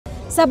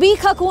सभी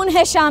का खून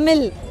है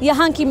शामिल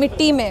यहाँ की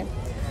मिट्टी में.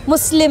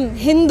 मुस्लिम,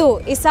 हिंदू,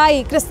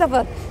 ईसाई,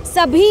 क्रिस्तवर,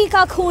 सभी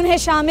का खून है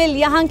शामिल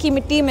यहाँ की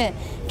मिट्टी में.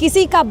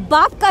 किसी का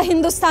बाप का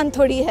हिंदुस्तान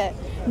थोड़ी है.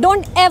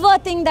 Don't ever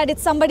think that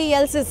it's somebody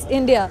else's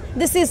India.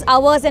 This is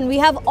ours and we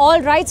have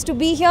all rights to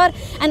be here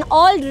and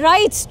all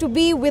rights to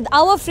be with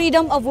our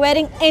freedom of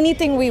wearing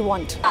anything we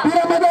want.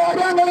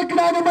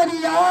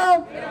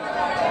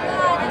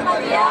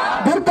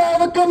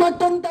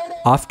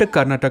 After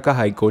Karnataka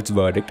High Court's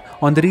verdict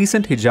on the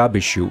recent hijab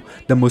issue,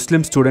 the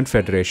Muslim Student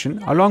Federation,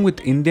 along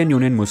with Indian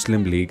Union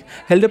Muslim League,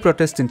 held a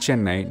protest in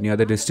Chennai near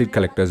the district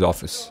collector's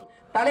office.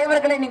 When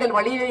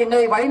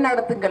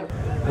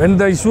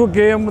the issue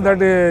came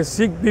that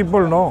Sikh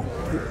people,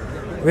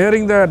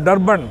 wearing the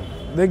turban,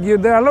 they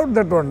allowed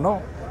that one,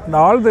 And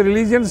all the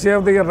religions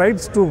have their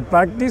rights to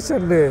practice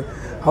and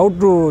how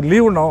to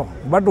live,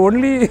 But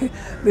only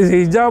this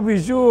hijab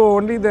issue,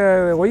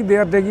 why they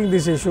are taking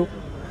this issue?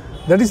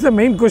 That is the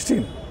main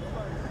question.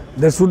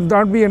 There should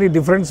not be any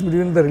difference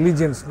between the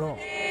religions,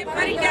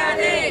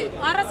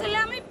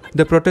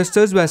 The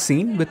protesters were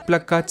seen with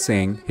placards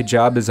saying,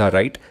 "Hijab is our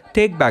right,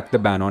 take back the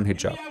ban on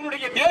hijab."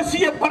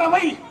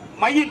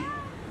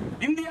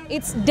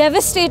 It's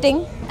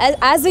devastating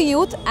as a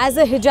youth, as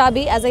a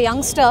hijabi, as a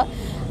youngster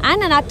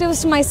and an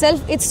activist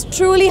myself. It's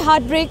truly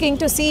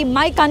heartbreaking to see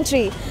my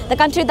country, the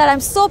country that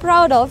I'm so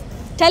proud of,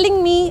 telling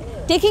me,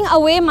 taking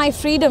away my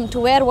freedom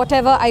to wear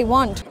whatever I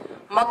want.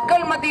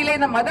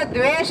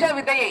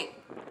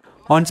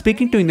 On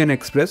speaking to Indian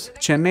Express,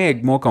 Chennai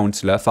Egmore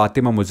councillor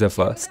Fatima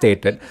Muzaffar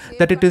stated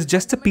that it is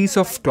just a piece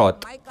of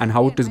cloth and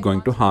how it is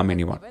going to harm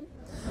anyone.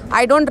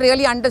 I don't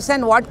really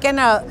understand what can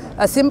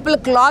a simple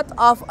cloth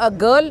of a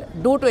girl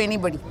do to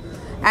anybody.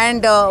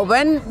 And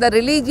when the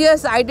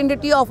religious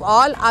identity of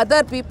all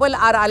other people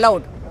are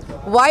allowed,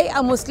 why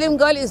a Muslim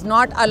girl is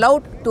not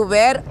allowed to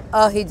wear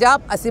a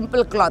hijab, a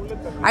simple cloth?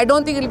 I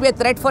don't think it will be a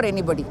threat for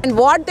anybody. And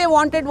what they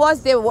wanted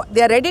was they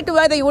are ready to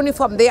wear the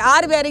uniform. They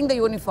are wearing the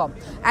uniform.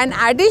 An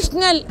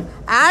additional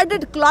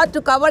added cloth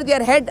to cover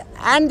their head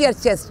and their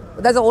chest.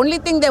 That's the only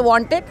thing they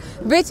wanted,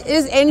 which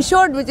is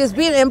ensured, which is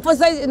being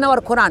emphasized in our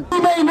Quran.